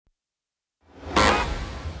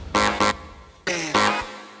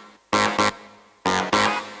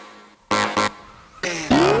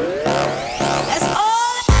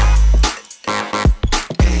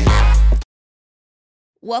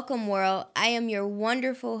Welcome, world. I am your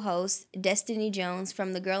wonderful host, Destiny Jones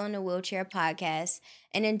from the Girl in a Wheelchair podcast.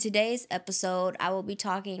 And in today's episode, I will be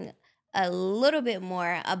talking a little bit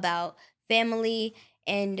more about family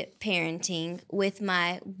and parenting with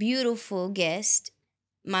my beautiful guest,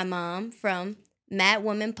 my mom from Mad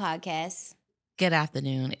Woman Podcast. Good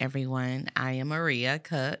afternoon, everyone. I am Maria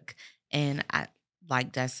Cook, and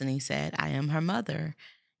like Destiny said, I am her mother,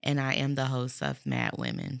 and I am the host of Mad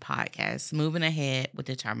Women podcast, moving ahead with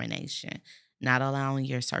determination, not allowing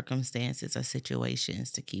your circumstances or situations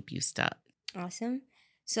to keep you stuck. Awesome.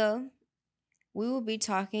 So, we will be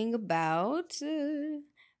talking about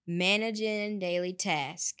managing daily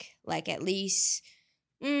tasks, like at least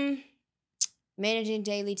managing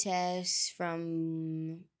daily tasks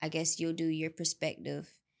from, I guess you'll do your perspective.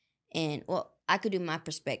 And, well, I could do my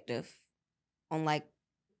perspective on like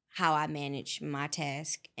how I manage my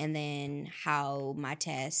task and then how my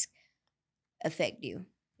task affect you,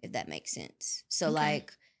 if that makes sense. So, Okay.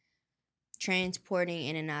 like transporting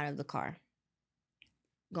in and out of the car,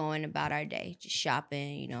 going about our day, just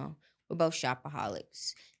shopping, we're both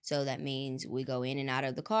shopaholics. So that means we go in and out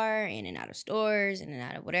of the car, in and out of stores, in and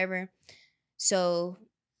out of whatever. So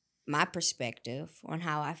my perspective on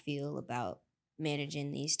how I feel about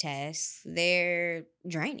managing these tasks, they're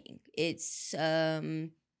draining. It's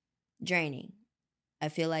draining. I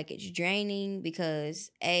feel like it's draining because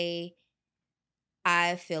I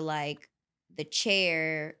feel like the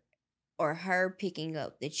chair or her picking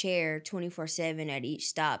up the chair 24/7 at each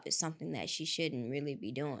stop is something that she shouldn't really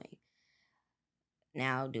be doing.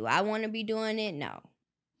 Now, do I want to be doing it? No.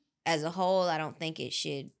 As a whole, I don't think it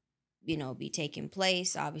should, be taking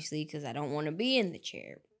place, obviously, because I don't want to be in the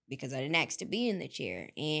chair because I didn't ask to be in the chair.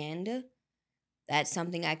 And that's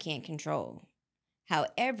something I can't control.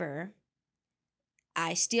 However,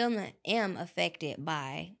 I still am affected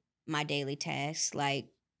by my daily tasks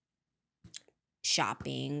like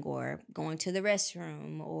shopping or going to the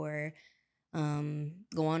restroom or going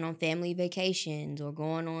on family vacations or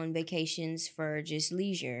going on vacations for just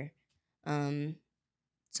leisure. Um,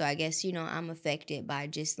 so I guess, I'm affected by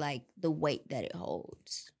just like the weight that it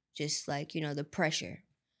holds, just like, the pressure,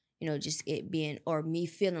 just it being or me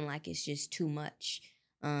feeling like it's just too much.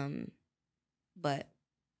 But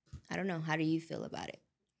I don't know. How do you feel about it?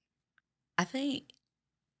 I think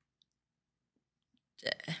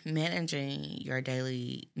managing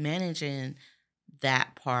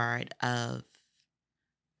that part of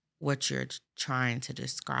what you're trying to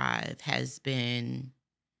describe has been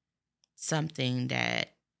something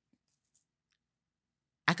that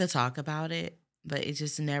I could talk about it, but it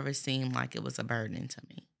just never seemed like it was a burden to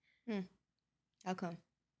me How come?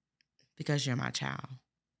 because you're my child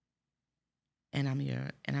and I'm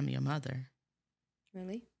your mother.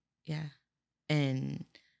 Really? Yeah. And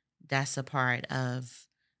that's a part of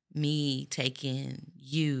me taking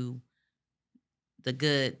you, the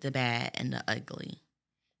good, the bad, and the ugly.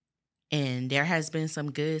 And there has been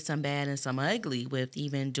some good, some bad, and some ugly with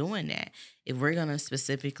even doing that. If we're going to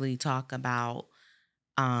specifically talk about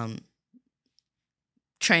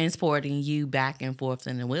transporting you back and forth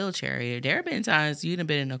in a wheelchair, there have been times you'd have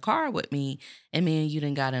been in a car with me and me and you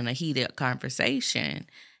done got in a heated conversation.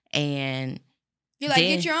 And you're like,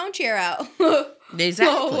 then, get your own chair out.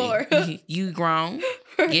 Exactly. Oh, Lord. You grown,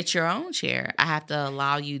 get your own chair. I have to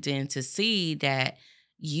allow you then to see that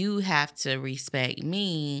you have to respect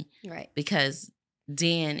me. Right. Because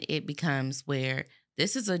then it becomes where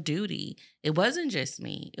this is a duty. It wasn't just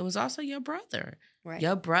me. It was also your brother. Right.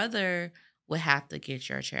 Your brother would have to get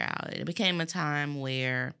your chair out. It became a time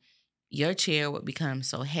where your chair would become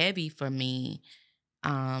so heavy for me.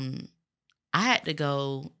 I had to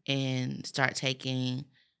go and start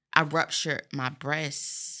I ruptured my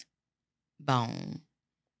breast bone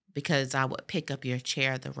because I would pick up your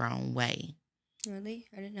chair the wrong way. Really?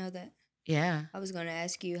 I didn't know that. Yeah. I was going to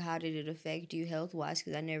ask you, how did it affect you health-wise?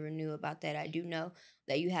 Because I never knew about that. I do know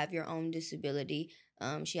that you have your own disability.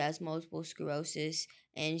 She has multiple sclerosis,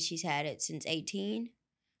 and she's had it since 18,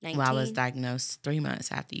 19. Well, I was diagnosed 3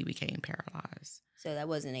 months after you became paralyzed. So that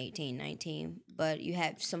wasn't 18, 19. But you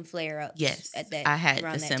had some flare-ups. Yes. At that, I had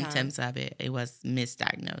around the that symptoms time. of it. It was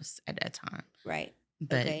misdiagnosed at that time. Right.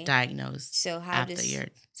 But okay. diagnosed So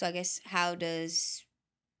So I guess how does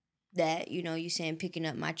that, you saying picking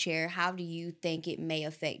up my chair, how do you think it may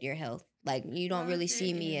affect your health? Like, you don't really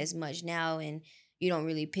see me as much now, and you don't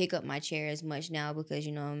really pick up my chair as much now because,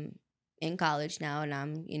 I'm in college now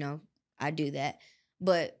and I do that.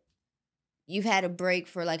 But you've had a break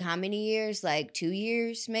for like how many years? Like 2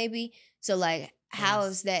 years maybe? So like how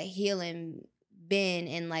has that healing been,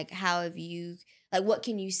 and like how have you, like what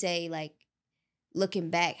can you say like looking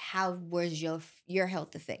back, how was your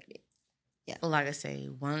health affected? Yeah. Well, like I say,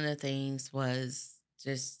 one of the things was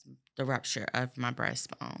just the rupture of my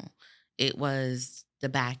breastbone. It was the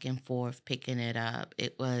back and forth picking it up.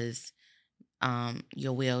 It was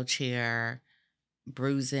your wheelchair,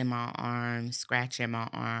 bruising my arms, scratching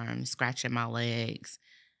my legs.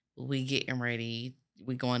 We getting ready.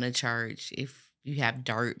 We going to church. If you have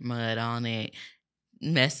dirt, mud on it,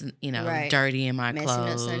 messing, Right. dirty in my Messing up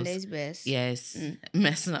clothes. Sunday's best. Yes, Mm.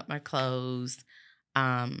 messing up my clothes.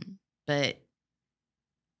 But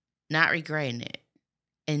not regretting it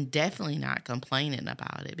and definitely not complaining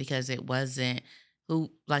about it because it wasn't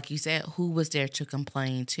who, like you said, who was there to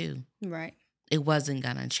complain to? Right. It wasn't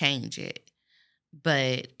going to change it,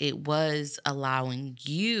 but it was allowing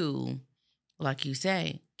you, like you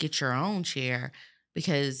say, get your own chair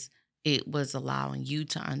because it was allowing you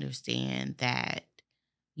to understand that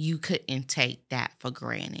you couldn't take that for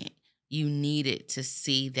granted. You needed to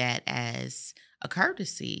see that as a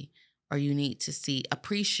courtesy, or you need to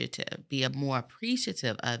be a more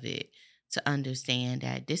appreciative of it to understand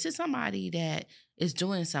that this is somebody that is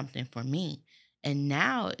doing something for me. And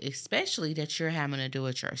now, especially that you're having to do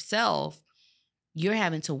it yourself, you're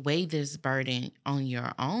having to weigh this burden on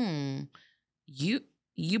your own. You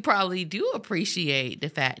you probably do appreciate the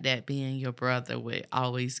fact that being your brother would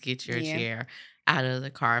always get your Yeah. chair out of the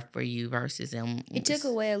car for you versus It took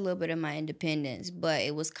away a little bit of my independence, but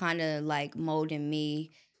it was kind of like molding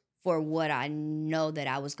me for what I know that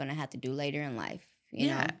I was going to have to do later in life, you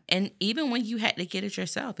yeah. know? And even when you had to get it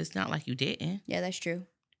yourself, it's not like you didn't. Yeah, that's true.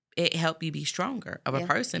 It helped you be stronger of a Yeah.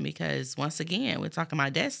 person because once again, we're talking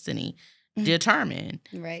about destiny determined.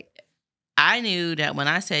 Right. I knew that when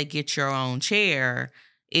I said get your own chair,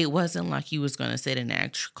 it wasn't like you was going to sit in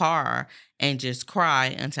that car and just cry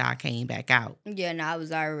until I came back out. Yeah, no, I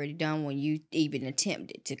was already done when you even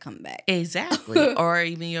attempted to come back. Exactly. Or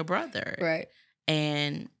even your brother. Right.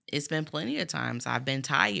 And it's been plenty of times I've been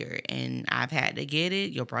tired and I've had to get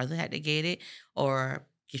it. Your brother had to get it or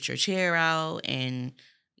get your chair out and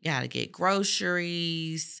you got to get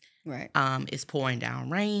groceries. Right. It's pouring down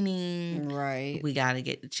raining. Right. We got to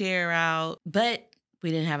get the chair out. But we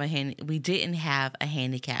didn't have a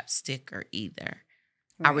handicap sticker either.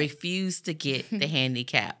 I Right. refused to get the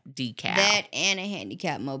handicap decal. That and a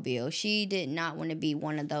handicap mobile. She did not want to be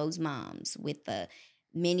one of those moms with the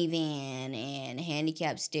minivan and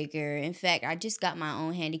handicap sticker. In fact, I just got my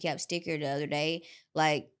own handicap sticker the other day,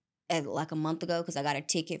 like a month ago, because I got a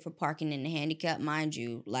ticket for parking in the handicap. Mind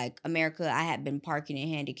you, like America, I had been parking in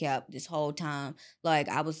handicap this whole time. Like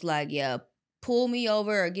I was like, yeah, pull me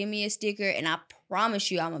over or give me a sticker, and I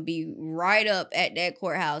promise you, I'm gonna be right up at that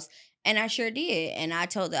courthouse. And I sure did. And I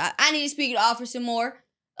told her, I need to speak to the officer more.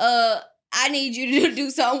 I need you to do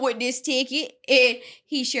something with this ticket. And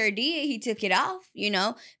he sure did. He took it off,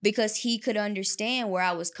 because he could understand where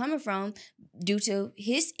I was coming from due to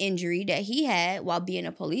his injury that he had while being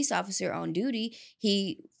a police officer on duty.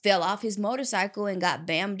 He fell off his motorcycle and got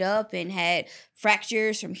bammed up and had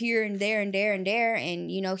fractures from here and there and there and there. And,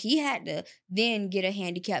 he had to then get a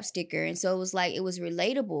handicap sticker. And so it was like, it was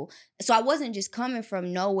relatable. So I wasn't just coming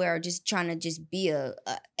from nowhere, just trying to just be a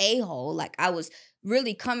a-hole. Like I was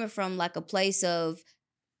really coming from like a place of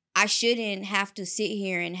I shouldn't have to sit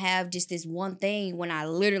here and have just this one thing when I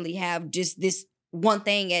literally have just this one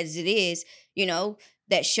thing as it is,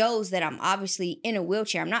 that shows that I'm obviously in a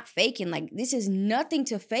wheelchair. I'm not faking. Like this is nothing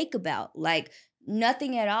to fake about. Like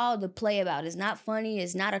nothing at all to play about. It's not funny.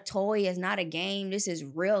 It's not a toy. It's not a game. This is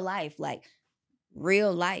real life. Like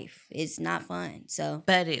real life. It's not fun. So,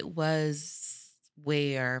 but it was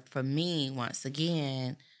where, for me, once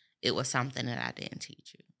again, it was something that I didn't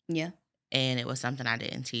teach you. yeah. And it was something I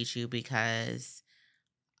didn't teach you because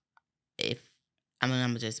I'm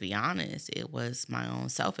going to just be honest, it was my own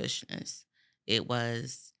selfishness. It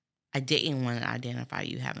was, I didn't want to identify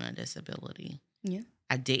you having a disability. Yeah.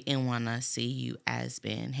 I didn't want to see you as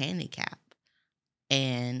being handicapped.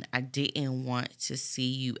 And I didn't want to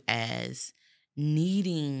see you as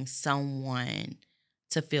needing someone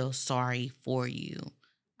to feel sorry for you.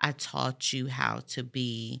 I taught you how to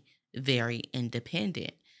be very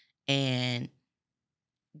independent. And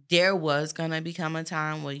there was going to become a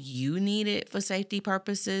time where you needed, for safety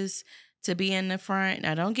purposes, to be in the front.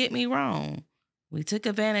 Now, don't get me wrong. We took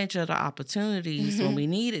advantage of the opportunities when we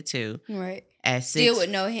needed to. Right. At Still with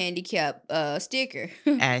no handicap sticker.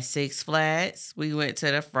 At Six Flags, we went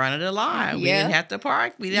to the front of the line. We Yeah. didn't have to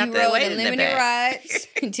park. We didn't You have to rode wait in the unlimited back. rides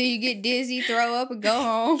until you get dizzy, throw up, and go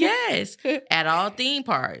home. Yes. At all theme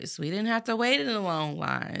parks. We didn't have to wait in the long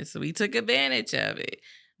lines. So we took advantage of it.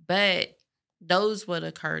 But those were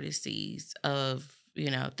the courtesies of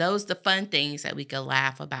those the fun things that we could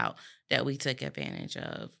laugh about that we took advantage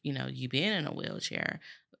of, you being in a wheelchair.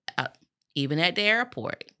 Uh, Even at the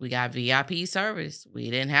airport, we got VIP service. We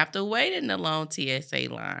didn't have to wait in the long TSA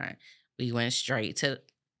line. We went straight to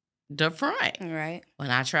the front. Right. When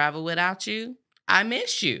I travel without you, I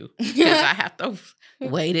miss you because I have to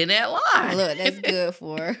wait in that line. Look, that's good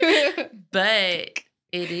for her. But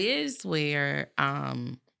it is where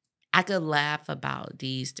I could laugh about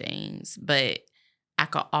these things, but I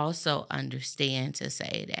could also understand to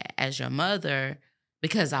say that as your mother,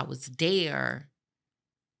 because I was there,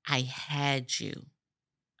 I had you.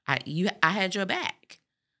 I had your back.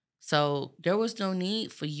 So there was no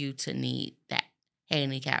need for you to need that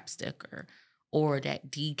handicap sticker or that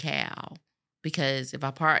decal. Because if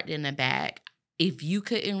I parked in the back, if you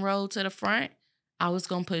couldn't roll to the front, I was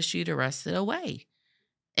going to push you the rest of the way.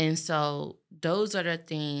 And so those are the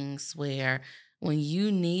things where when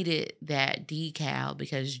you needed that decal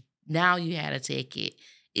because now you had a ticket,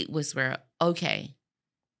 it was where, okay,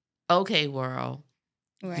 world,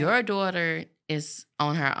 Right. your daughter is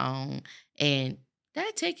on her own and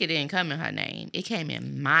that ticket didn't come in her name. It came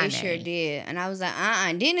in my name. It sure did. And I was like,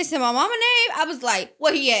 didn't it say my mama name? I was like,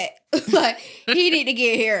 where he at? Like, he need to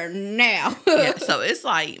get here now. Yeah, so it's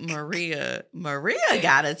like Maria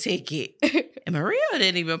got a ticket. And Maria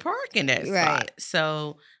didn't even park in that spot. Right.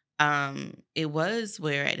 So it was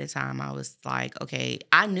where at the time I was like, okay,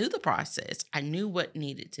 I knew the process. I knew what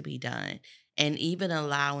needed to be done. And even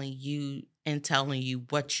allowing you and telling you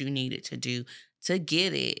what you needed to do to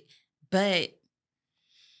get it. But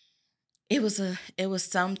it was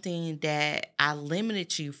something that I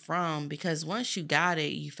limited you from because once you got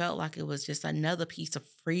it, you felt like it was just another piece of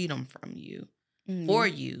freedom from you, for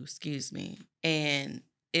you, excuse me. And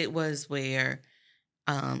it was where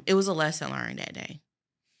it was a lesson learned that day.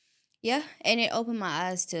 Yeah, and it opened my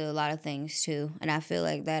eyes to a lot of things too. And I feel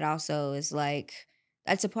like that also is like,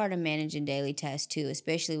 that's a part of managing daily tasks too,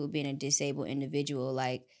 especially with being a disabled individual.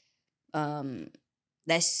 Like,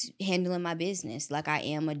 that's handling my business. Like, I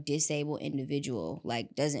am a disabled individual.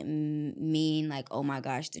 Like, doesn't mean like, oh my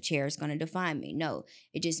gosh, the chair is going to define me. No,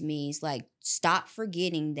 it just means like, stop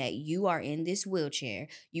forgetting that you are in this wheelchair.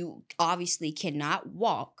 You obviously cannot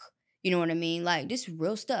walk. You know what I mean? Like, this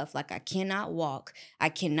real stuff. Like, I cannot walk. I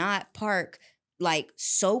cannot park like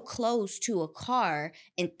so close to a car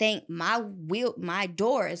and think my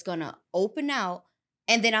door is going to open out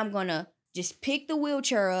and then I'm going to just pick the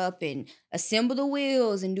wheelchair up and assemble the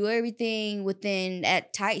wheels and do everything within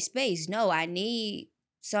that tight space. No, I need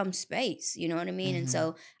some space. You know what I mean? And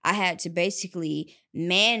so I had to basically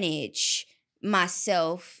manage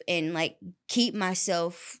myself and like keep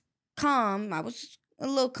myself calm. I was a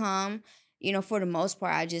little calm. For the most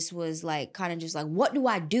part, I just was like, kind of just like, what do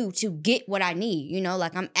I do to get what I need?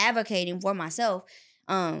 Like I'm advocating for myself.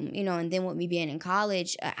 And then with me being in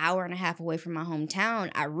college, an hour and a half away from my hometown,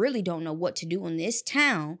 I really don't know what to do in this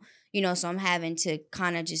town, so I'm having to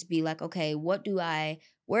kind of just be like, okay, where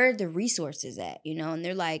are the resources at, and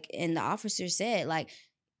they're like, and the officer said, like,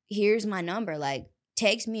 here's my number, like,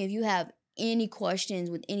 text me if you have any questions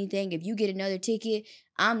with anything. If you get another ticket,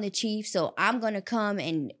 I'm the chief, so I'm going to come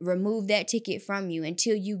and remove that ticket from you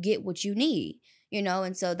until you get what you need.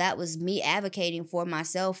 And so that was me advocating for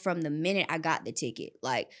myself from the minute I got the ticket,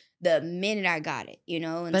 like the minute I got it,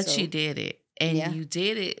 And But so, you did it. And you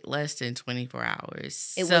did it less than 24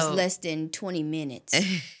 hours. It was less than 20 minutes.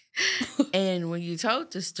 And when you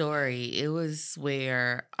told the story, it was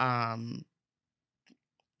where I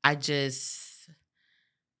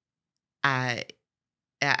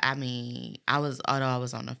mean, although I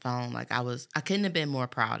was on the phone, like I couldn't have been more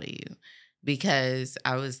proud of you because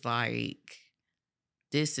I was like,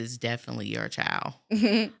 this is definitely your child.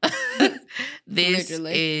 This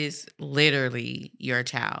is literally your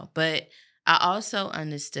child. But I also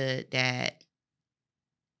understood that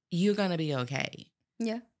you're going to be okay.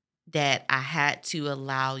 Yeah. That I had to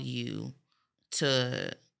allow you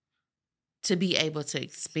to be able to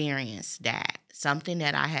experience that. Something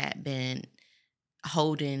that I had been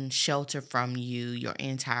holding shelter from you your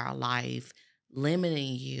entire life,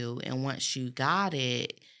 limiting you. And once you got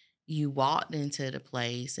it, you walked into the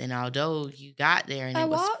place, and although you got there and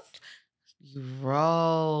you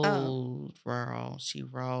rolled, girl. She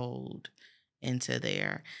rolled into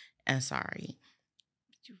there. And sorry,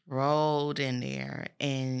 you rolled in there,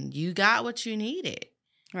 and you got what you needed.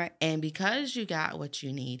 Right. And because you got what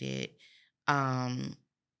you needed,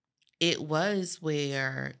 it was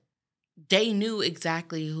where they knew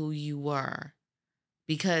exactly who you were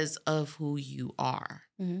because of who you are.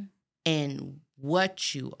 Mm-hmm. And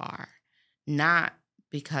what you are, not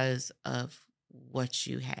because of what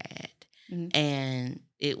you had. Mhm. and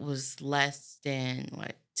it was less than,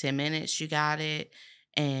 what, 10 minutes you got it,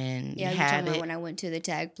 and you Yeah, you talking have about it. when I went to the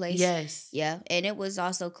tag place? Yes. Yeah, and it was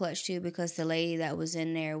also clutch too because the lady that was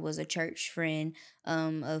in there was a church friend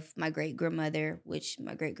of my great grandmother, which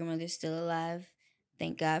my great grandmother's still alive.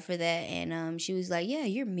 Thank God for that. And she was like, "Yeah,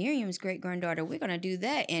 you're Miriam's great granddaughter. We're gonna do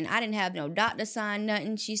that." And I didn't have no doctor sign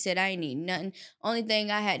nothing. She said I ain't need nothing. Only thing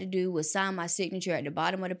I had to do was sign my signature at the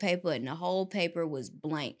bottom of the paper, and the whole paper was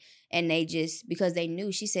blank. And they just because they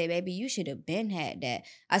knew, she said, "Baby, you should have been had that."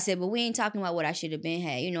 I said, but we ain't talking about what I should have been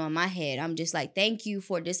had. You know, in my head, I'm just like, thank you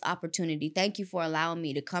for this opportunity. Thank you for allowing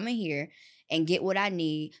me to come in here and get what I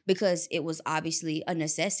need because it was obviously a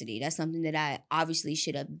necessity. That's something that I obviously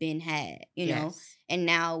should have been had, you know? Yes. And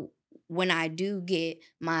now when I do get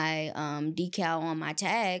my decal on my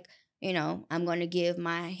tag, you know, I'm going to give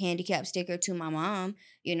my handicap sticker to my mom,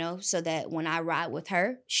 you know, so that when I ride with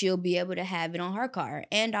her, she'll be able to have it on her car.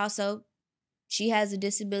 And also, she has a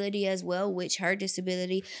disability as well, which her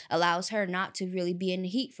disability allows her not to really be in the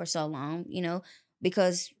heat for so long, you know,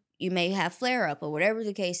 because you may have flare up or whatever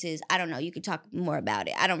the case is. I don't know. You could talk more about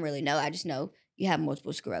it. I don't really know. I just know you have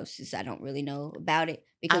multiple sclerosis. I don't really know about it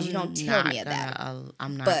because you don't tell me about it.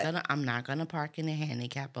 But I'm not gonna park in a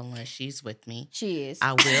handicap unless she's with me. she is.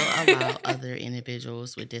 I will allow other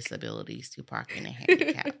individuals with disabilities to park in a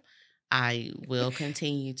handicap. I will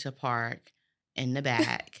continue to park in the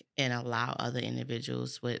back and allow other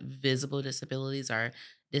individuals with visible disabilities or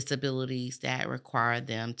disabilities that require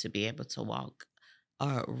them to be able to walk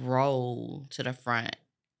or roll to the front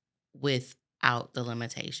without the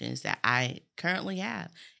limitations that I currently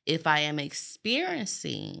have. If I am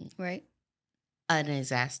experiencing Right. an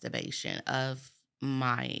exacerbation of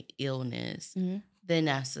my illness, Hmm. then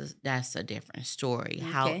that's a different story.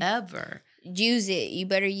 Okay. However, Use it. You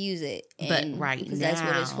better use it. but And right because that's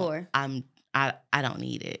what it's now for. I don't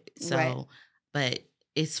need it. Right. So, but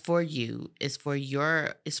it's for you. It's for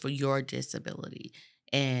your disability.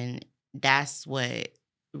 And that's what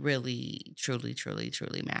really truly truly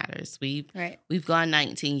truly matters. Right. We've gone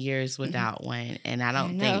 19 years without one, and I I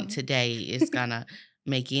don't think know. today is going to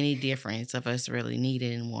make any difference of us really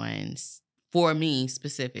needing ones for me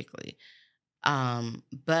specifically.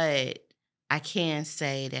 But I can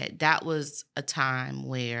say that that was a time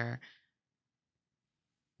where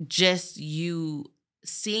just you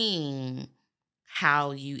seeing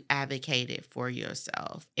how you advocated for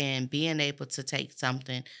yourself and being able to take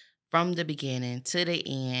something from the beginning to the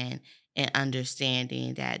end and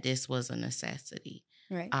understanding that this was a necessity.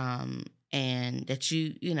 Right. And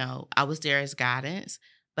that I was there as guidance,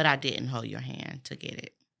 but I didn't hold your hand to get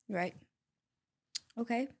it. Right.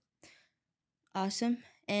 Okay. Awesome.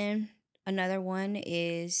 And another one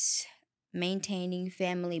is maintaining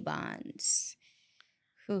family bonds.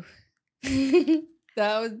 Whew.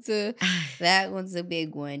 that was a that one's a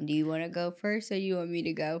big one. Do you want to go first or you want me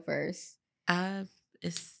to go first? uh,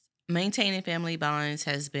 it's maintaining family bonds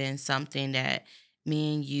has been something that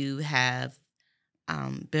me and you have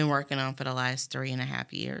been working on for the last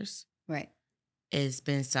 3.5 years. Right. It's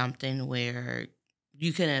been something where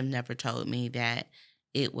you could have never told me that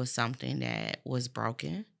it was something that was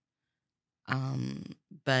broken. Um,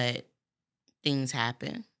 but things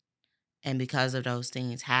happen. And because of those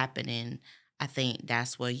things happening, I think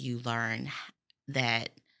that's where you learn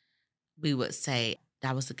that we would say,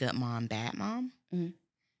 that was a good mom, bad mom. Mhm.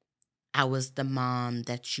 I was the mom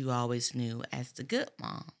that you always knew as the good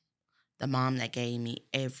mom, the mom that gave me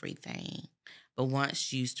everything. But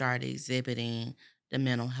once you start exhibiting the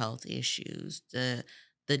mental health issues, the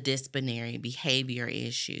disciplinary behavior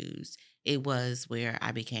issues, it was where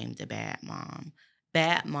I became the bad mom.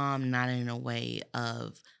 Bad mom, not in a way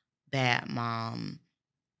of bad mom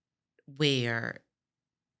where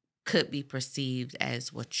could be perceived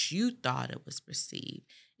as what you thought it was perceived.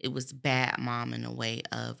 It was bad mom in a way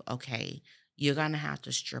of, okay, you're going to have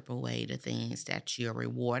to strip away the things that you're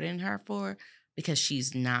rewarding her for because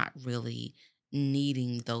she's not really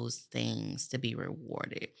needing those things to be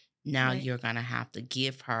rewarded. Now Right. you're going to have to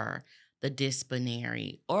give her the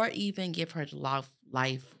disciplinary or even give her the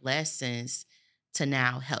life lessons to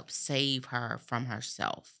now help save her from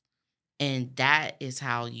herself. And that is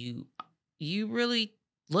how you really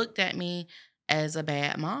looked at me as a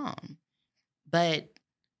bad mom. But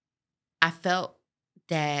I felt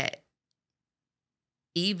that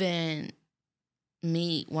even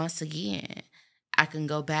me, once again, I can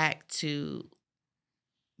go back to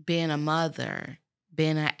being a mother,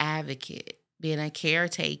 being an advocate, being a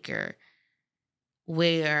caretaker,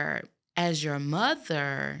 where as your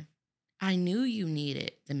mother, I knew you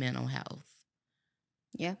needed the mental health.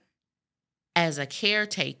 Yeah. As a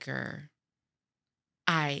caretaker,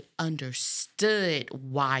 I understood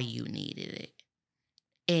why you needed it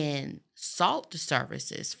and sought the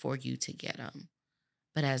services for you to get them.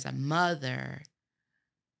 But as a mother,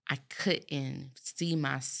 I couldn't see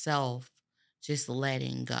myself just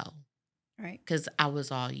letting go Right. because I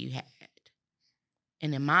was all you had.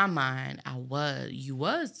 And in my mind, you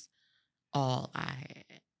was all I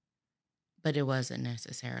had, but it wasn't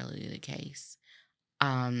necessarily the case.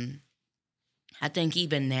 Um, I think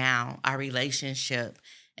even now, our relationship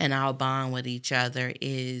and our bond with each other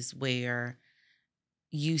is where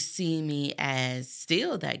you see me as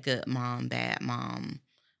still that good mom, bad mom,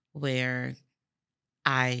 where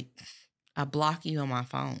I I block you on my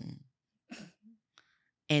phone.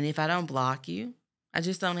 And if I don't block you, I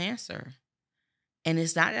just don't answer. And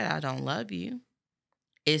it's not that I don't love you.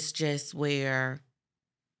 It's just where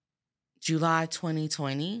July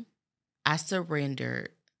 2020, I surrendered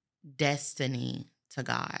destiny to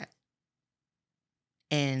God.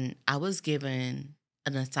 And I was given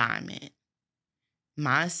an assignment.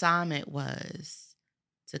 My assignment was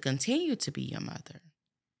to continue to be your mother,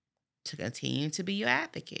 to continue to be your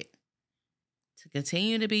advocate, to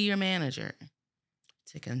continue to be your manager,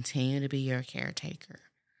 to continue to be your caretaker.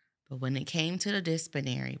 But when it came to the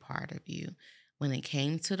disciplinary part of you, when it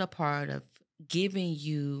came to the part of giving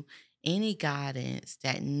you any guidance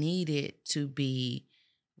that needed to be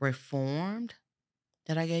reformed,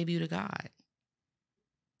 that I gave you to God.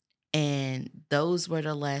 And those were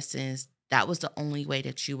the lessons. That was the only way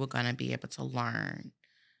that you were going to be able to learn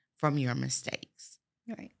from your mistakes.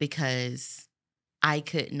 Right. Because I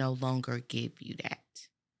could no longer give you that.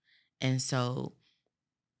 And so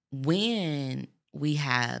when we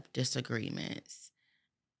have disagreements,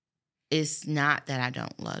 it's not that I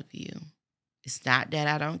don't love you. It's not that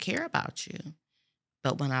I don't care about you.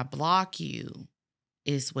 But when I block you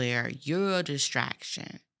is where you're a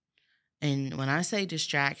distraction. And when I say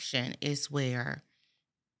distraction, it's where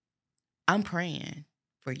I'm praying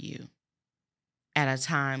for you at a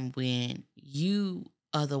time when you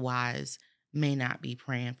otherwise may not be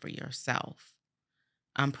praying for yourself.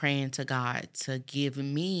 I'm praying to God to give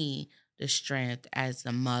me the strength as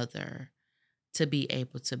a mother to be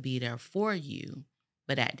able to be there for you.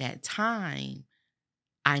 But at that time,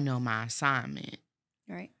 I know my assignment.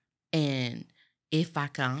 Right. And if I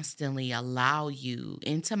constantly allow you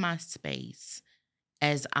into my space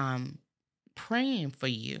as I'm praying for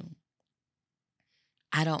you,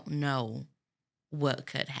 I don't know what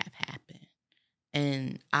could have happened.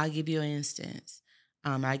 And I'll give you an instance.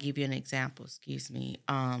 I'll give you an example, excuse me.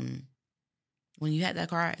 When you had that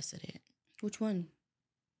car accident, Which one?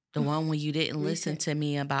 the one when you didn't listen Recent. to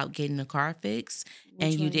me about getting the car fixed and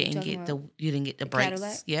Which you one you didn't talking get about? you didn't get the The brakes.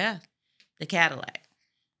 Cadillac? Yeah. The Cadillac.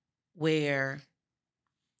 Where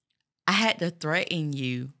I had to threaten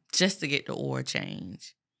you just to get the oil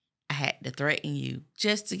change. I had to threaten you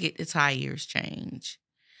just to get the tires changed.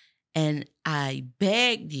 And I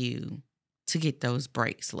begged you to get those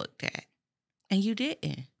brakes looked at. And you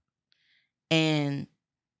didn't. And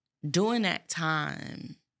during that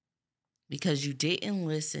time, because you didn't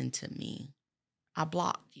listen to me, I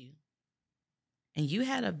blocked you. And you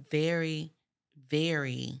had a very,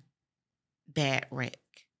 very bad wreck.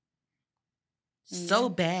 So Yeah.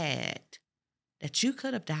 bad that you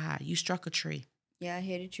could have died. You struck a tree. Yeah, I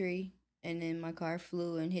hit a tree and then my car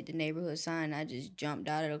flew and hit the neighborhood sign. I just jumped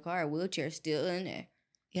out of the car. Wheelchair still in there.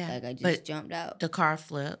 Yeah. Like I just But jumped out. the car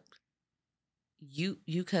flipped. You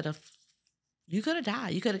could have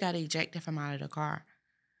died. You could have got ejected from out of the car.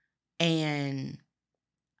 And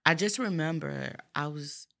I just remember I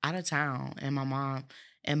was out of town and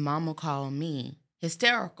mama called me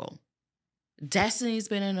hysterical. Destiny's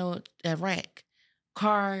been in a wreck.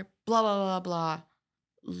 Car, blah, blah, blah, blah,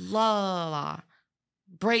 la, la, la,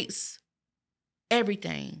 brakes,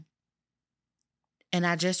 everything. And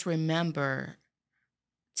I just remember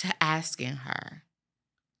asking her,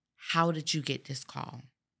 how did you get this call?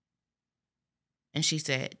 And she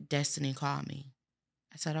said, Destiny called me.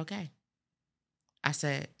 I said, okay. I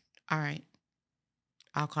said, all right,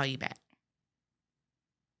 I'll call you back.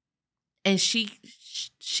 And she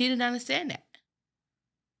didn't understand that.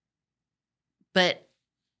 But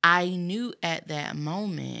I knew at that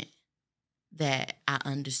moment that I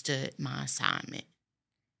understood my assignment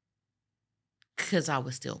because I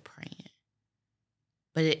was still praying.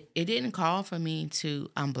 But it didn't call for me to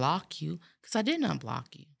unblock you because I didn't unblock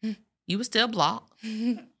you. You were still blocked.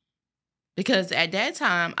 Because at that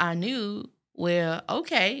time, I knew, well,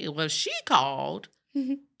 okay, well, she called.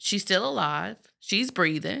 She's still alive. She's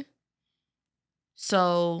breathing.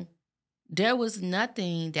 So there was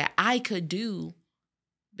nothing that I could do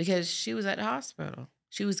because she was at the hospital.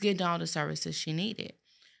 She was getting all the services she needed.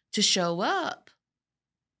 to show up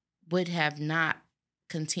would have not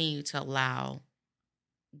continued to allow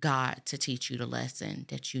God to teach you the lesson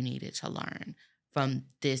that you needed to learn from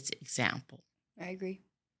this example. I agree.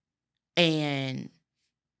 And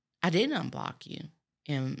I didn't unblock you.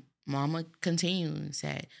 And Mama continued and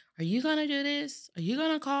said, "Are you going to do this? Are you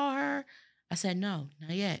going to call her?" I said, "No,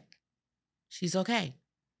 not yet. She's okay.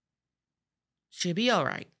 She'll be all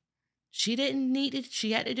right. She didn't need it.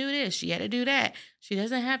 She had to do this. She had to do that. She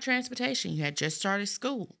doesn't have transportation. You had just started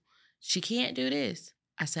school. She can't do this."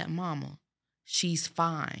 I said, "Mama, she's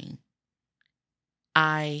fine.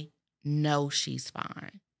 I know she's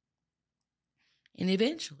fine." And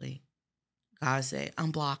eventually, God said,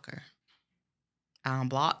 "Unblock her." I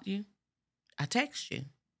unblocked you. I text you.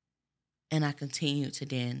 And I continued to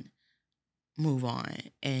then move on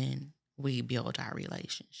and we build our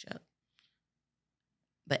relationship.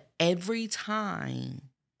 But every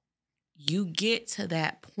time you get to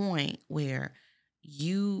that point where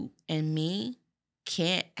you and me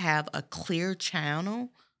can't have a clear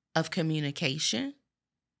channel of communication,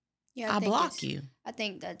 Yeah, I block you. I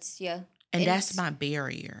think that's, yeah. And that's my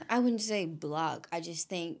barrier. I wouldn't say block. I just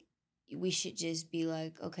think we should just be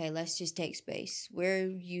like, okay, let's just take space. We're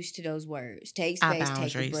used to those words. Take Our space, take a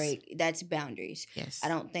boundaries. break. That's boundaries. Yes. I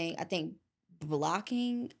think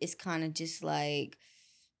blocking is kind of just like,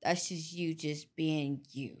 that's just you just being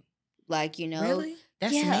you. Like, you know. Really?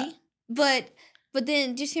 That's Yeah. me? But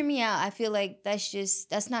then just hear me out. I feel like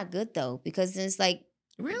that's not good though, because it's like,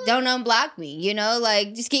 Really? don't unblock me, you know,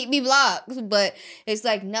 like just keep me blocked. But it's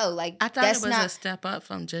like, no, like I thought that's it was not a step up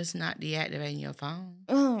from just not deactivating your phone.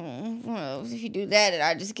 Oh, well, if you do that, then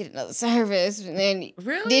I just get another service. And then,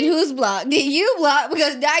 Really? Then who's blocked? Did you block?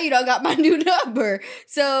 Because now you don't got my new number.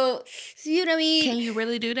 So you know what I mean? Can you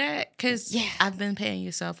really do that? Because Yeah. I've been paying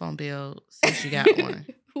your cell phone bill since you got one.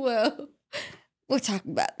 Well, we'll talk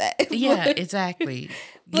about that. Yeah, exactly.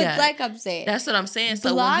 But Yeah. like I'm saying, That's what I'm saying.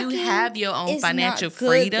 So when you blocking have your own is financial not good,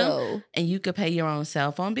 freedom though. and you could pay your own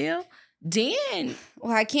cell phone bill, then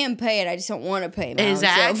Well, I can pay it. I just don't want to pay my own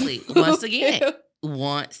exactly. cell phone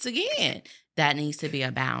Once again, that needs to be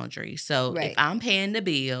a boundary. So Right. if I'm paying the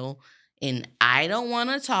bill and I don't want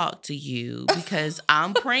to talk to you because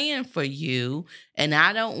I'm praying for you and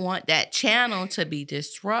I don't want that channel to be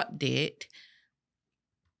disrupted,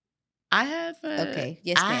 I have a... Okay.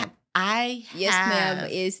 Yes, ma'am. Yes, ma'am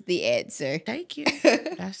is the answer. Thank you.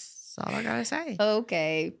 That's all I gotta say.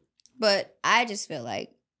 Okay. But I just feel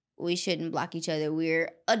like we shouldn't block each other.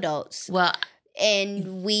 We're adults. Well,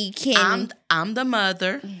 and we can. I'm the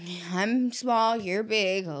mother. I'm small, you're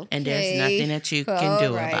big. Okay. And there's nothing that you can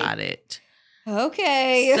do about it.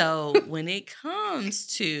 Okay. So when it comes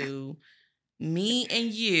to me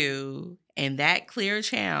and you and that clear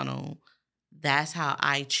channel, that's how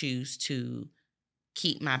I choose to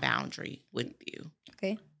keep my boundary with you.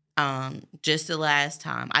 Okay. Just the last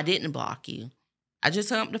time, I didn't block you. I just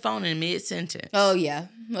hung up the phone in mid-sentence. Oh, yeah.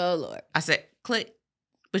 Oh, Lord. I said, click.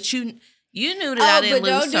 But you knew that I didn't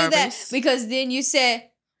lose service. Don't do that, because then you said,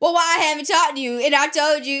 well, why I haven't talked to you? And I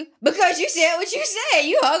told you, because you said what you said.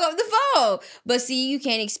 You hung up the phone. But see, you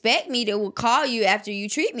can't expect me to call you after you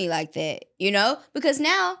treat me like that, you know? Because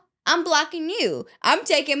now I'm blocking you. I'm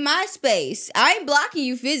taking my space. I ain't blocking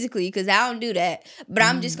you physically because I don't do that. But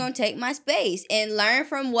I'm just going to take my space and learn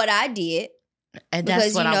from what I did. And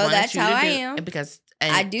that's what I wanted that's you how to I do. am. Because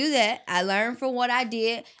I do that. I learn from what I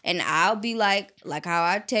did, and I'll be like how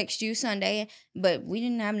I text you Sunday. But we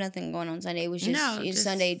didn't have nothing going on Sunday. It was just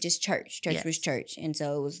Sunday, just church. Church was church, and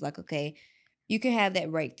so it was like, okay, you can have that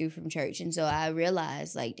breakthrough from church. And so I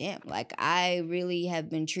realized, like, damn, like I really have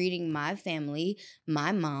been treating my family,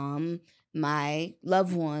 my mom, my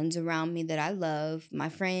loved ones around me that I love, my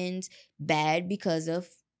friends, bad because of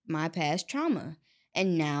my past trauma.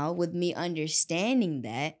 And now with me understanding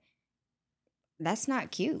that, that's not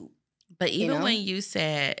cute. But even when you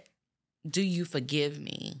said, do you forgive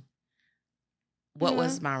me? What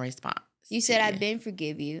was my response? You said, I've been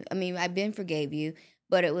forgave you.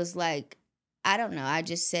 But it was like, I don't know. I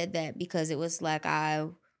just said that because it was like I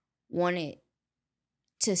wanted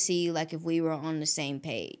to see like if we were on the same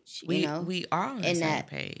page. We are on the same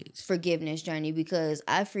page. Forgiveness journey, because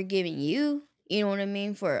I've forgiven you, you know what I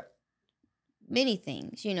mean, for many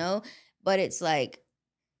things, you know? But it's like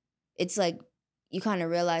you kind of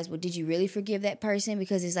realize, well, did you really forgive that person?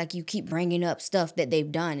 Because it's like you keep bringing up stuff that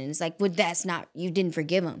they've done. And it's like, well, that's not, you didn't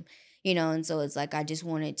forgive them, you know? And so it's like, I just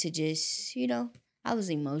wanted to just, you know, I was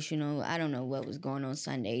emotional. I don't know what was going on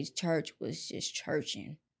Sunday. Church was just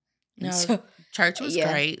churching. No, church was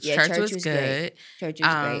great. Yeah, church was good. Church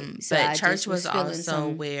was great. So but church was also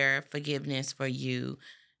where forgiveness for you,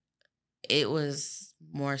 it was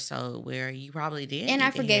more so where you probably did And I need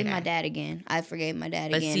to hear forgave my that. dad again. I forgave my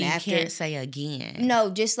dad But again see, you after. can't say again. No,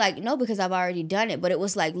 just like, no, because I've already done it. But it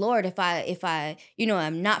was like, Lord, if I,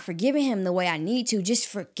 I'm not forgiving him the way I need to, just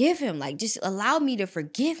forgive him. Like, just allow me to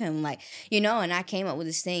forgive him. Like, and I came up with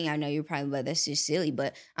this thing. I know you're probably like, that's just silly,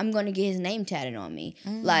 but I'm going to get his name tatted on me.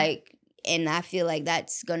 Like, and I feel like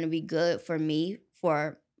that's going to be good for me,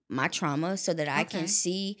 for my trauma, so that I can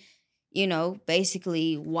see,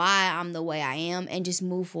 basically why I'm the way I am, and just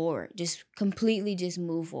move forward. Just completely just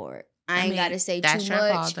move forward. I ain't got to say too much. That's your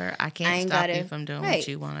father. I can't stop you from doing what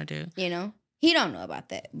you want to do. He don't know about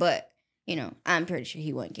that, but I'm pretty sure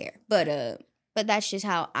he wouldn't care. But that's just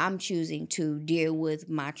how I'm choosing to deal with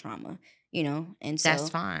my trauma. And so that's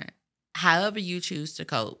fine. However you choose to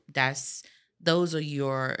cope, those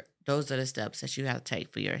are the steps that you have to take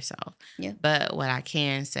for yourself. Yeah. But what I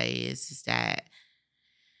can say is that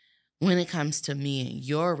when it comes to me and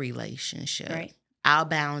your relationship, right. our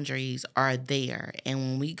boundaries are there. And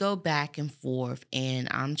when we go back and forth and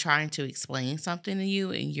I'm trying to explain something to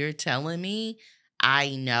you and you're telling me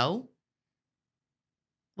I know,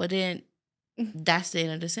 well then that's the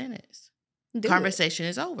end of the sentence. Conversation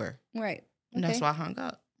is over. Right. And that's why I hung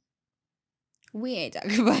up. We ain't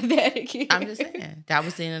talking about that again. I'm just saying. That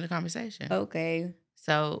was the end of the conversation. Okay.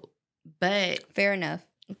 So, but fair enough.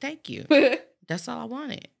 Thank you. That's all I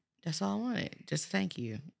wanted. Just thank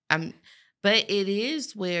you. But it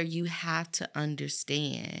is where you have to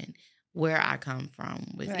understand where I come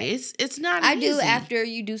from with it. It's not easy. I do after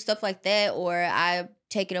you do stuff like that, or I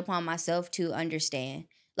take it upon myself to understand.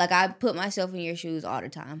 Like, I put myself in your shoes all the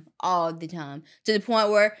time, to the point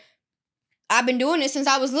where I've been doing it since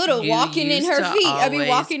I was little, walking in her feet. I be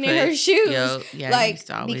walking in her shoes.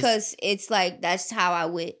 Because it's like, that's how I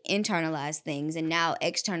would internalize things. And now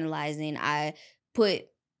externalizing, I put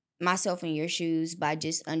myself in your shoes by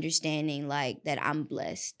just understanding, like, that I'm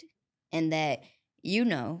blessed and that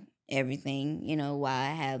everything, why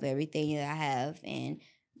I have everything that I have, and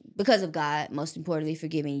because of God, most importantly, for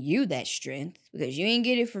giving you that strength, because you ain't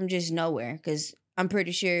get it from just nowhere. Because I'm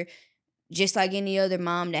pretty sure, just like any other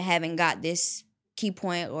mom that haven't got this key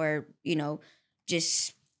point or,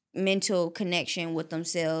 just mental connection with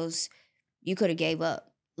themselves, you could have gave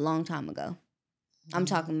up a long time ago. I'm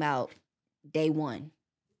talking about day one.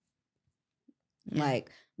 Yeah.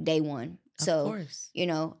 Like, day one. Of course.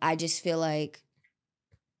 I just feel like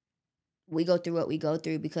we go through what we go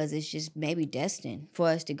through because it's just maybe destined for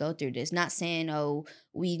us to go through this. Not saying, oh,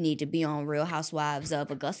 we need to be on Real Housewives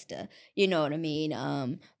of Augusta. You know what I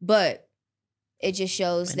mean? But it just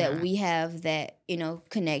shows that we have that,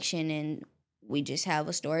 connection, and we just have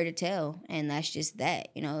a story to tell. And that's just that,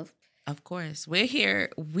 Of course.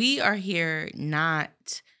 We are here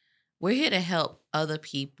we're here to help other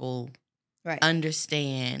people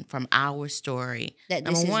understand from our story that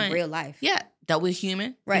this is real life. Yeah. That we're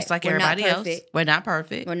human, just like everybody else. We're not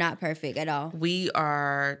perfect. We're not perfect at all. We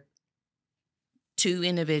are two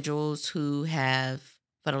individuals who have,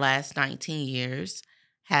 for the last 19 years,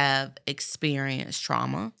 have experienced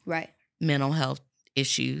trauma, mental health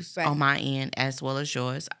issues on my end as well as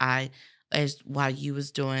yours. While you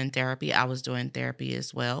was doing therapy, I was doing therapy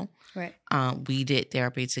as well. Right. We did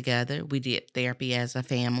therapy together. We did therapy as a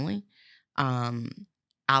family.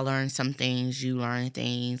 I learned some things. You learned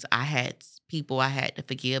things. I had people I had to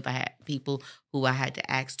forgive. I had people who I had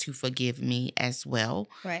to ask to forgive me as well.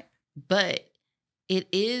 Right. But it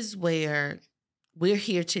is where we're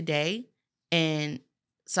here today, and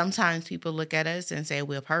sometimes people look at us and say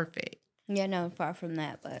we're perfect. Yeah, no, far from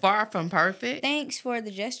that. But far from perfect. Thanks for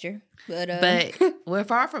the gesture. But we're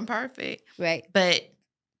far from perfect. Right. But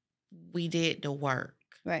we did the work.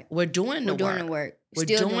 Right. We're doing the work. We're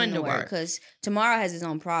still doing the work. Because tomorrow has its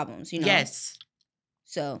own problems, Yes.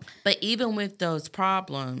 So. But even with those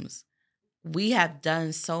problems, we have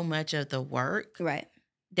done so much of the work. Right.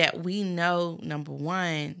 That we know, number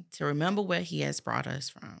one, to remember where he has brought us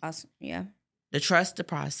from. Awesome. Yeah. To trust the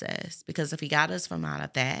process. Because if he got us from out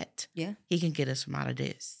of that, yeah, he can get us from out of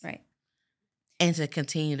this. Right. And to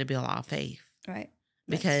continue to build our faith. Right.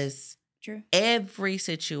 Because true. Every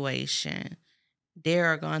situation, there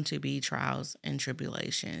are going to be trials and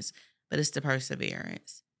tribulations, but it's the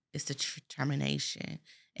perseverance, it's the determination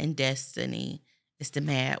and destiny. It's the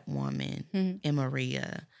mad woman in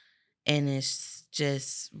Maria. And it's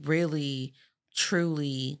just really,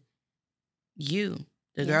 truly you,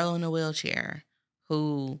 the girl in the wheelchair,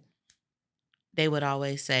 who they would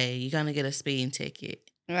always say, you're going to get a speeding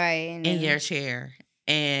ticket. Right. In your chair.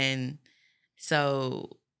 And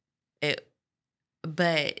so it's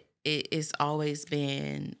always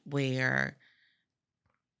been where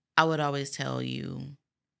I would always tell you,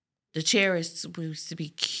 The chair is supposed to be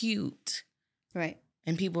cute. Right.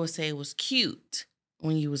 And people would say it was cute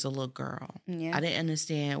when you was a little girl. Yeah. I didn't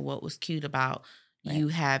understand what was cute about you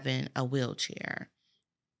having a wheelchair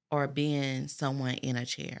or being someone in a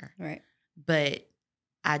chair. Right. But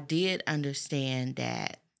I did understand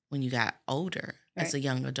that when you got older as a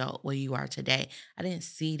young adult, where you are today. I didn't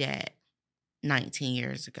see that 19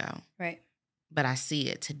 years ago. Right. But I see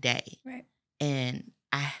it today. Right. And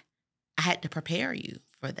I had to prepare you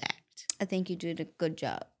for that. I think you did a good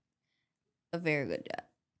job. A very good job.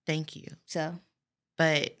 Thank you. So,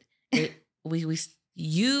 but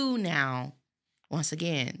you now, once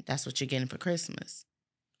again, that's what you're getting for Christmas.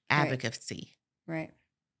 Advocacy. Right.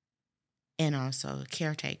 And also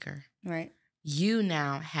caretaker. Right. You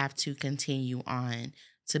now have to continue on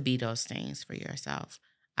to be those things for yourself.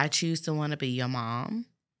 I choose to want to be your mom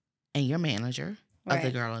and your manager of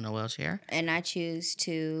the girl in the wheelchair. And I choose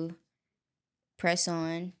to press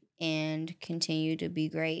on and continue to be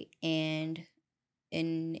great and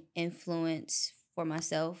an influence for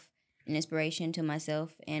myself, an inspiration to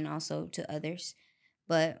myself and also to others.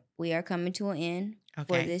 But we are coming to an end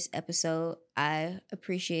for this episode. I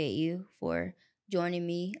appreciate you for joining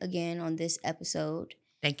me again on this episode.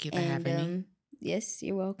 Thank you for having me. Yes,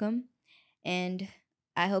 you're welcome. And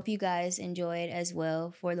I hope you guys enjoyed as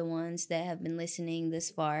well for the ones that have been listening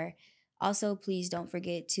this far. Also, please don't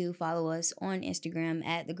forget to follow us on Instagram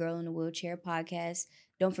at The Girl in the Wheelchair Podcast.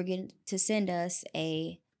 Don't forget to send us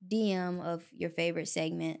a DM of your favorite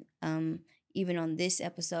segment, even on this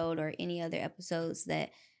episode or any other episodes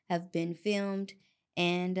that have been filmed.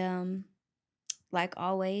 And like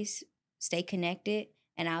always, stay connected.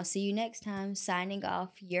 And I'll see you next time. Signing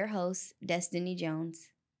off, your host, Destiny Jones.